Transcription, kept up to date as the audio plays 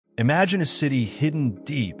Imagine a city hidden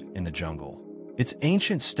deep in the jungle, its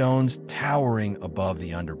ancient stones towering above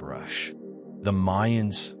the underbrush. The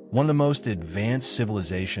Mayans, one of the most advanced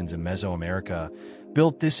civilizations in Mesoamerica,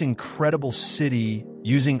 built this incredible city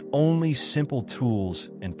using only simple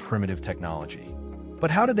tools and primitive technology.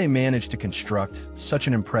 But how did they manage to construct such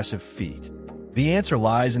an impressive feat? The answer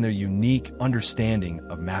lies in their unique understanding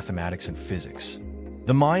of mathematics and physics.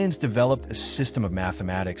 The Mayans developed a system of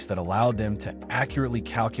mathematics that allowed them to accurately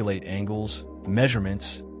calculate angles,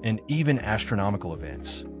 measurements, and even astronomical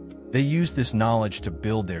events. They used this knowledge to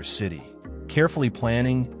build their city, carefully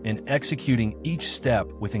planning and executing each step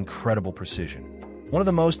with incredible precision. One of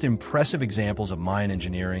the most impressive examples of Mayan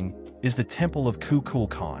engineering is the Temple of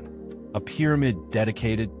Kukulkan, a pyramid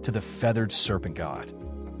dedicated to the feathered serpent god.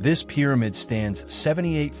 This pyramid stands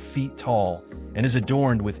 78 feet tall and is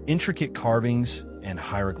adorned with intricate carvings and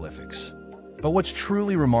hieroglyphics. But what's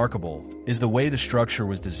truly remarkable is the way the structure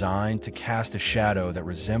was designed to cast a shadow that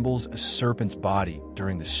resembles a serpent's body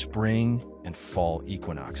during the spring and fall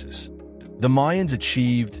equinoxes. The Mayans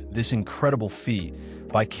achieved this incredible feat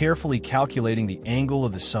by carefully calculating the angle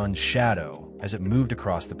of the sun's shadow as it moved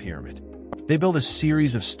across the pyramid. They built a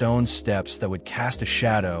series of stone steps that would cast a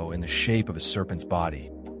shadow in the shape of a serpent's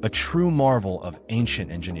body, a true marvel of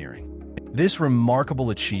ancient engineering. This remarkable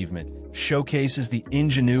achievement showcases the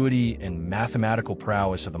ingenuity and mathematical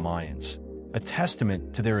prowess of the Mayans, a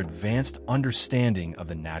testament to their advanced understanding of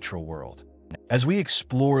the natural world. As we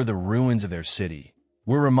explore the ruins of their city,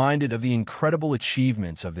 we're reminded of the incredible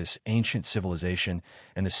achievements of this ancient civilization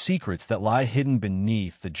and the secrets that lie hidden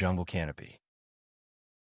beneath the jungle canopy.